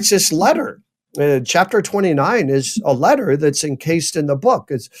Jeremiah writes this letter. Chapter 29 is a letter that's encased in the book.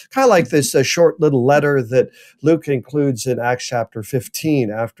 It's kind of like this short little letter that Luke includes in Acts chapter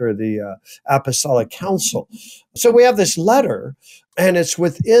 15 after the Apostolic Council. So we have this letter, and it's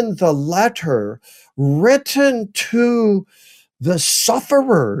within the letter written to the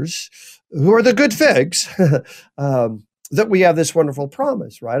sufferers, who are the good figs, that we have this wonderful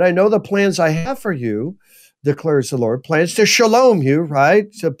promise, right? I know the plans I have for you, declares the Lord, plans to shalom you,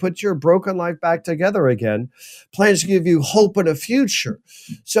 right? To put your broken life back together again, plans to give you hope and a future.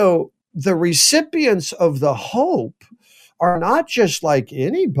 So the recipients of the hope are not just like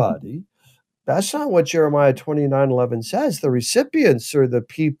anybody. That's not what Jeremiah 29:11 says. The recipients are the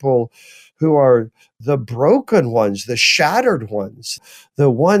people who are the broken ones, the shattered ones, the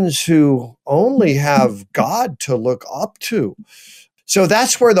ones who only have God to look up to. So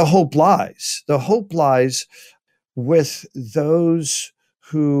that's where the hope lies. The hope lies with those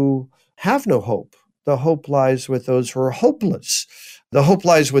who have no hope. The hope lies with those who are hopeless. The hope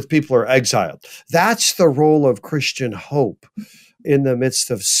lies with people who are exiled. That's the role of Christian hope in the midst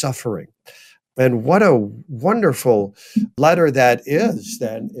of suffering. And what a wonderful letter that is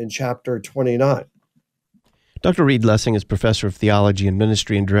then in chapter 29. Dr. Reed Lessing is professor of theology and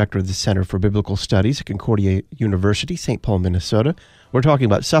ministry and director of the Center for Biblical Studies at Concordia University, St. Paul, Minnesota. We're talking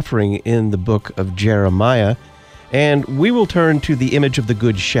about suffering in the book of Jeremiah, and we will turn to the image of the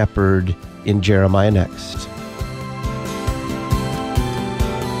Good Shepherd in Jeremiah next.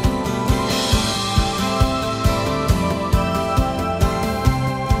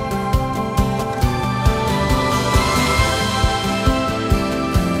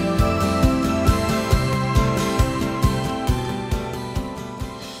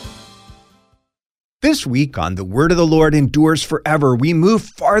 This week on The Word of the Lord Endures Forever, we move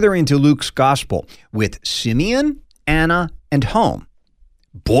farther into Luke's Gospel with Simeon, Anna, and home.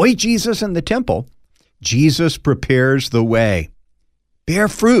 Boy Jesus in the temple, Jesus prepares the way. Bear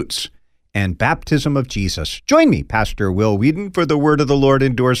fruits and baptism of Jesus. Join me, Pastor Will Whedon, for The Word of the Lord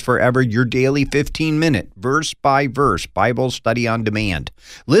Endures Forever, your daily 15-minute, verse-by-verse Bible study on demand.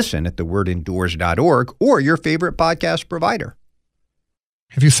 Listen at thewordendures.org or your favorite podcast provider.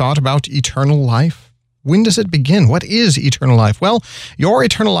 Have you thought about eternal life? When does it begin? What is eternal life? Well, your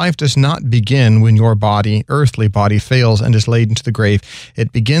eternal life does not begin when your earthly body, fails and is laid into the grave.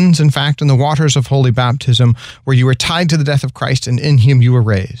 It begins, in fact, in the waters of holy baptism, where you were tied to the death of Christ and in him you were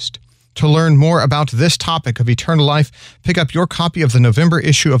raised. To learn more about this topic of eternal life, pick up your copy of the November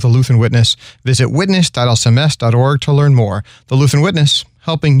issue of the Lutheran Witness. Visit witness.lcms.org to learn more. The Lutheran Witness,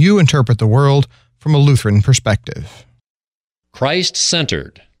 helping you interpret the world from a Lutheran perspective.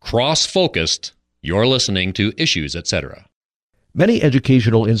 Christ-centered, cross-focused. You're listening to Issues, Etc. Many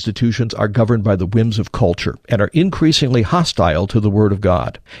educational institutions are governed by the whims of culture and are increasingly hostile to the Word of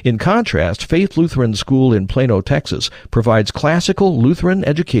God. In contrast, Faith Lutheran School in Plano, Texas, provides classical Lutheran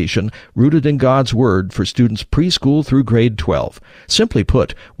education rooted in God's Word for students preschool through grade 12. Simply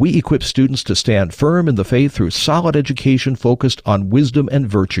put, we equip students to stand firm in the faith through solid education focused on wisdom and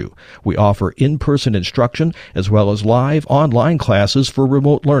virtue. We offer in-person instruction as well as live online classes for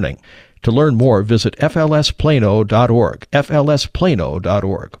remote learning. To learn more, visit flsplano.org,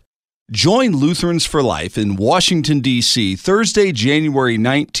 flsplano.org. Join Lutherans for Life in Washington, D.C., Thursday, January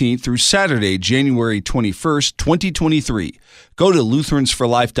 19th through Saturday, January 21st, 2023. Go to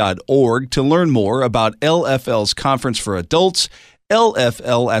lutheransforlife.org to learn more about LFL's Conference for Adults,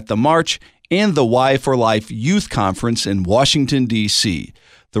 LFL at the March, and the Y for Life Youth Conference in Washington, D.C.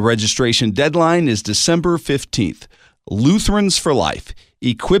 The registration deadline is December 15th. Lutherans for Life,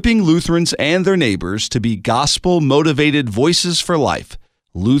 equipping Lutherans and their neighbors to be gospel-motivated voices for life.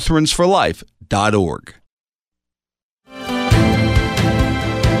 Lutheransforlife.org.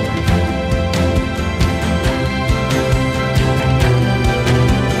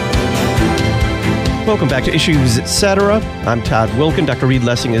 Welcome back to Issues, Etc. I'm Todd Wilken. Dr. Reed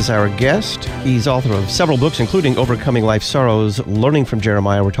Lessing is our guest. He's author of several books, including Overcoming Life's Sorrows, Learning from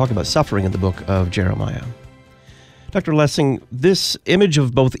Jeremiah. We're talking about suffering in the book of Jeremiah. Dr. Lessing, this image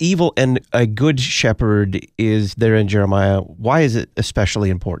of both evil and a good shepherd is there in Jeremiah. Why is it especially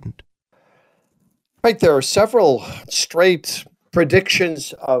important? Right, there are several straight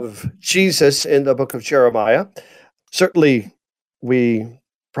predictions of Jesus in the book of Jeremiah. Certainly, we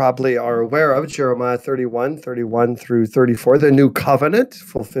probably are aware of Jeremiah 31 through 34, the new covenant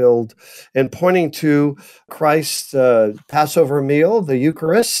fulfilled and pointing to Christ's Passover meal, the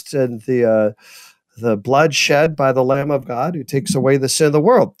Eucharist, and the blood shed by the Lamb of God who takes away the sin of the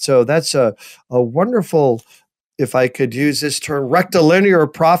world. So that's a wonderful, if I could use this term, rectilinear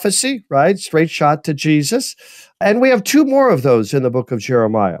prophecy, right? Straight shot to Jesus. And we have two more of those in the book of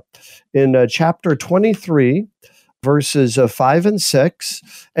Jeremiah. In chapter 23, verses 5 and 6.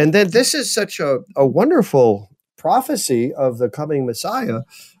 And then this is such a wonderful prophecy of the coming Messiah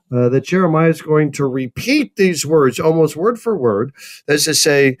that Jeremiah is going to repeat these words almost word for word. As to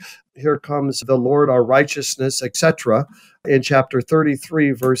say, here comes the Lord, our righteousness, etc., in chapter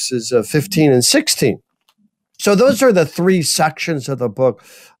 33, verses 15 and 16. So those are the three sections of the book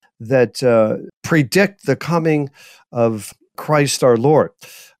that predict the coming of Christ our Lord.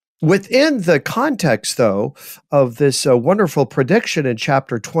 Within the context, though, of this wonderful prediction in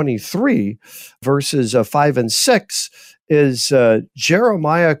chapter 23, verses 5 and 6, is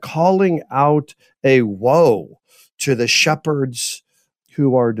Jeremiah calling out a woe to the shepherds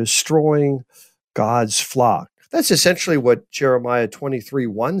who are destroying God's flock. That's essentially what Jeremiah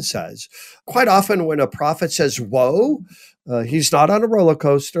 23:1 says. Quite often when a prophet says woe, he's not on a roller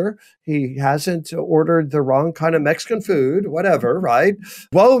coaster. He hasn't ordered the wrong kind of Mexican food, whatever, right?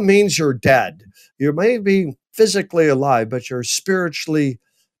 Woe means you're dead. You may be physically alive, but you're spiritually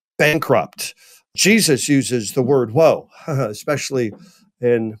bankrupt. Jesus uses the word woe, especially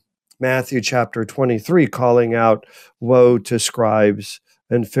in Matthew chapter 23, calling out woe to scribes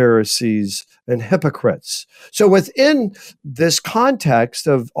and Pharisees and hypocrites. So within this context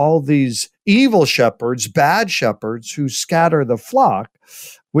of all these evil shepherds, bad shepherds who scatter the flock,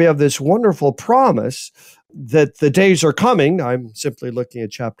 we have this wonderful promise that the days are coming. I'm simply looking at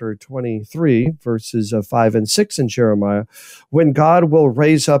chapter 23, verses 5 and 6 in Jeremiah, when God will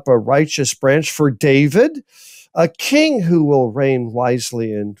raise up a righteous branch for David, a king who will reign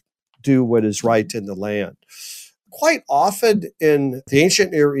wisely and do what is right in the land. Quite often in the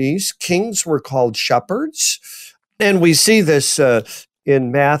ancient Near East, kings were called shepherds. And we see this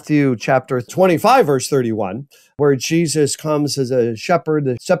in Matthew chapter 25, verse 31, where Jesus comes as a shepherd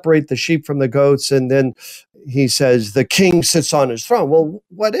to separate the sheep from the goats, and then he says, the king sits on his throne. Well,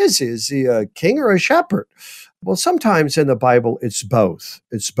 what is he? Is he a king or a shepherd? Well, sometimes in the Bible, it's both.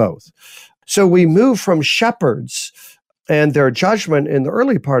 It's both. So we move from shepherds and their judgment in the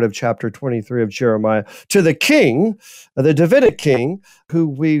early part of chapter 23 of Jeremiah to the king, the Davidic king, who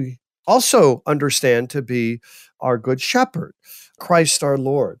we also understand to be our good shepherd, Christ our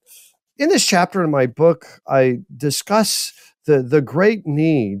Lord. In this chapter in my book, I discuss the great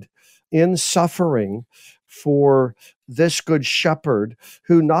need in suffering for this good shepherd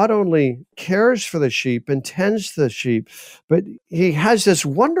who not only cares for the sheep and tends the sheep, but he has this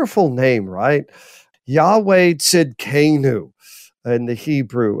wonderful name, right? Yahweh Tzidkenu in the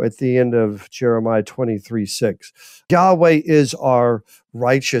Hebrew at the end of Jeremiah 23:6. Yahweh is our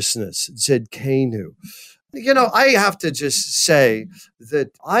righteousness, Tzidkenu. You know, I have to just say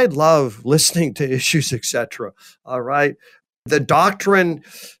that I love listening to Issues, etc. All right. The doctrine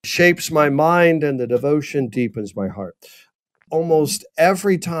shapes my mind and the devotion deepens my heart. Almost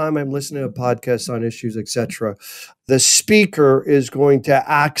every time I'm listening to a podcast on Issues, etc., the speaker is going to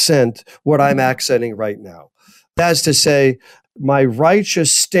accent what I'm accenting right now. That's to say, my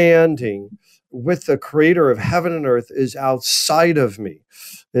righteous standing with the creator of heaven and earth is outside of me.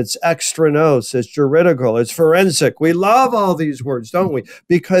 It's extranos, it's juridical, it's forensic. We love all these words, don't we?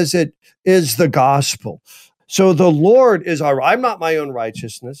 Because it is the gospel. So the Lord is I'm not my own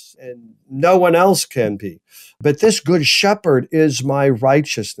righteousness, and no one else can be. But this good shepherd is my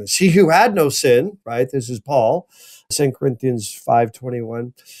righteousness. He who had no sin, right? This is Paul, 2 Corinthians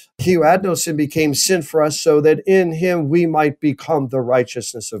 5:21. He who had no sin became sin for us so that in him we might become the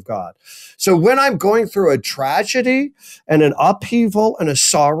righteousness of God. So when I'm going through a tragedy and an upheaval and a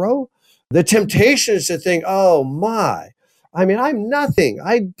sorrow, the temptation is to think, oh my, I'm nothing.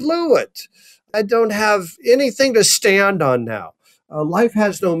 I blew it. I don't have anything to stand on now. Life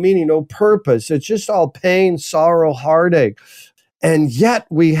has no meaning, no purpose. It's just all pain, sorrow, heartache. And yet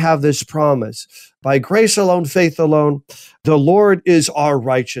we have this promise. By grace alone, faith alone, the Lord is our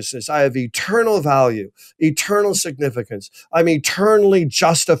righteousness. I have eternal value, eternal significance. I'm eternally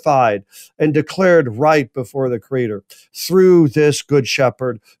justified and declared right before the Creator through this good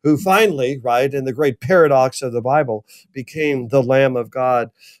shepherd who finally, right, in the great paradox of the Bible, became the Lamb of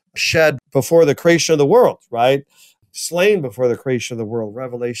God, shed before the creation of the world, right? Slain before the creation of the world,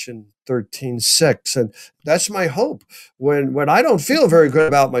 Revelation 13:6. And that's my hope when I don't feel very good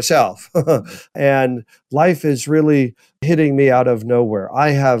about myself and life is really hitting me out of nowhere.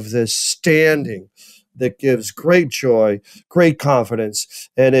 I have this standing that gives great joy, great confidence,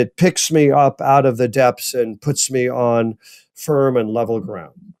 and it picks me up out of the depths and puts me on firm and level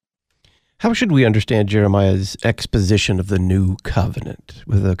ground. How should we understand Jeremiah's exposition of the new covenant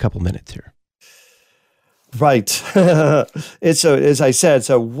with a couple minutes here? Right. As I said, it's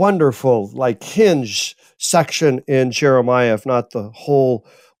a wonderful, hinge section in Jeremiah, if not the whole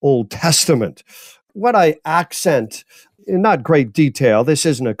Old Testament. What I accent in not great detail, this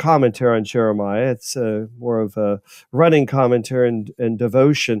isn't a commentary on Jeremiah, it's more of a running commentary and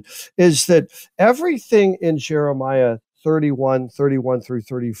devotion, is that everything in Jeremiah 31 through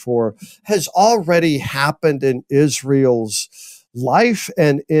 34 has already happened in Israel's life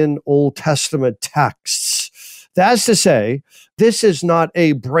and in Old Testament texts. That's to say, this is not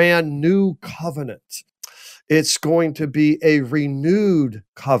a brand new covenant. It's going to be a renewed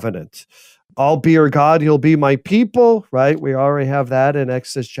covenant. I'll be your God, you'll be my people, right? We already have that in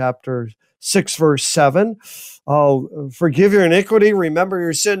Exodus chapter 6, verse 7. I'll forgive your iniquity, remember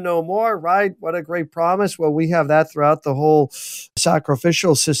your sin no more, right? What a great promise. Well, we have that throughout the whole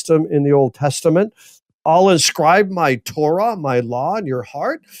sacrificial system in the Old Testament. I'll inscribe my Torah, my law in your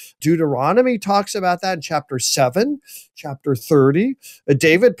heart. Deuteronomy talks about that in chapter 7, chapter 30.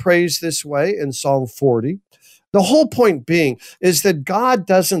 David prays this way in Psalm 40. The whole point being is that God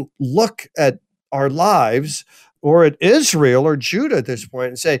doesn't look at our lives or at Israel or Judah at this point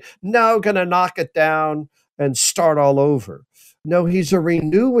and say, no, going to knock it down and start all over. No, he's a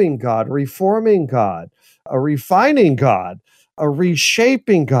renewing God, a reforming God, a refining God, a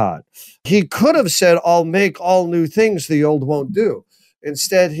reshaping God. He could have said, I'll make all new things the old won't do.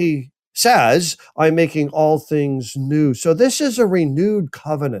 Instead, he says, I'm making all things new. So this is a renewed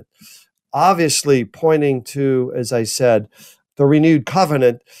covenant, obviously pointing to, as I said, the renewed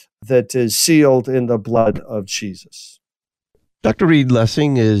covenant that is sealed in the blood of Jesus. Dr. Reed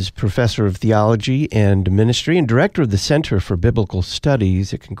Lessing is professor of theology and ministry and director of the Center for Biblical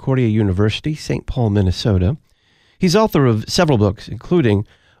Studies at Concordia University, St. Paul, Minnesota. He's author of several books, including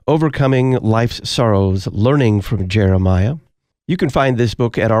Overcoming Life's Sorrows, Learning from Jeremiah, You can find this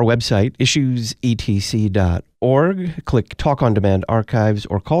book at our website, issuesetc.org. Click Talk on Demand Archives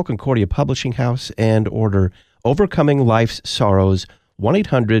or call Concordia Publishing House and order Overcoming Life's Sorrows,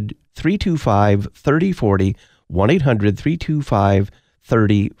 1-800-325-3040,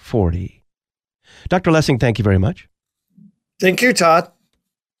 1-800-325-3040. Dr. Lessing, thank you very much. Thank you, Todd.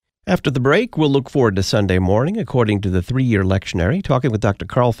 After the break, we'll look forward to Sunday morning, according to the 3-year lectionary, talking with Dr.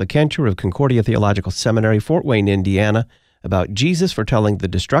 Carl Fikencher of Concordia Theological Seminary, Fort Wayne, Indiana, about Jesus foretelling the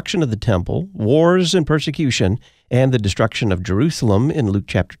destruction of the temple, wars and persecution, and the destruction of Jerusalem in Luke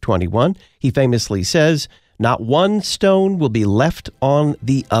chapter 21. He famously says, "Not one stone will be left on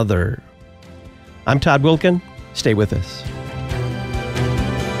the other." I'm Todd Wilken. Stay with us.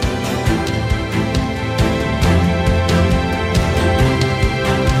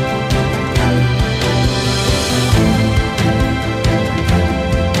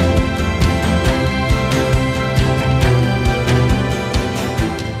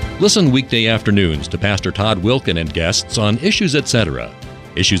 Listen weekday afternoons to Pastor Todd Wilken and guests on Issues Etc.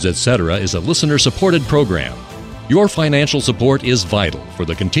 Issues Etc. is a listener-supported program. Your financial support is vital for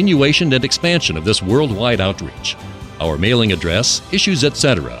the continuation and expansion of this worldwide outreach. Our mailing address, Issues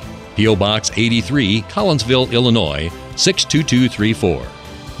Etc., P.O. Box 83, Collinsville, Illinois, 62234.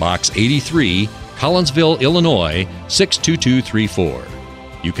 Box 83, Collinsville, Illinois, 62234.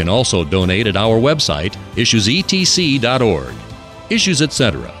 You can also donate at our website, issuesetc.org. Issues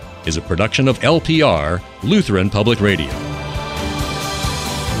Etc. is a production of LPR, Lutheran Public Radio.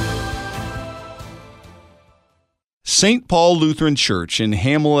 St. Paul Lutheran Church in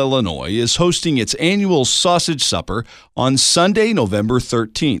Hamel, Illinois is hosting its annual sausage supper on Sunday, November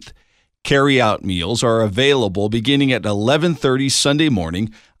 13th. Carry-out meals are available beginning at 11:30 Sunday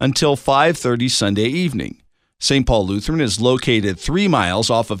morning until 5:30 Sunday evening. St. Paul Lutheran is located 3 miles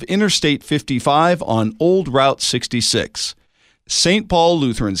off of Interstate 55 on Old Route 66. St. Paul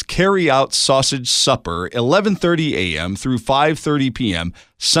Lutheran's Carry-Out Sausage Supper, 11:30 a.m. through 5:30 p.m.,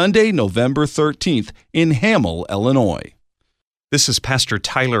 Sunday, November 13th in Hamel, Illinois. This is Pastor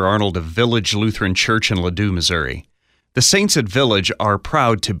Tyler Arnold of Village Lutheran Church in Ladue, Missouri. The Saints at Village are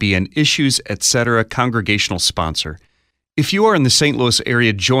proud to be an Issues Etc. congregational sponsor. If you are in the St. Louis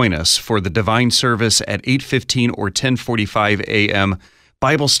area, join us for the Divine Service at 8:15 or 10:45 a.m.,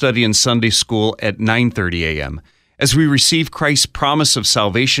 Bible study and Sunday school at 9:30 a.m., as we receive Christ's promise of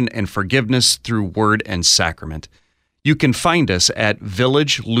salvation and forgiveness through word and sacrament. You can find us at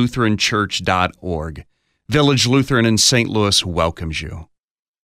villagelutheranchurch.org. Village Lutheran in St. Louis welcomes you.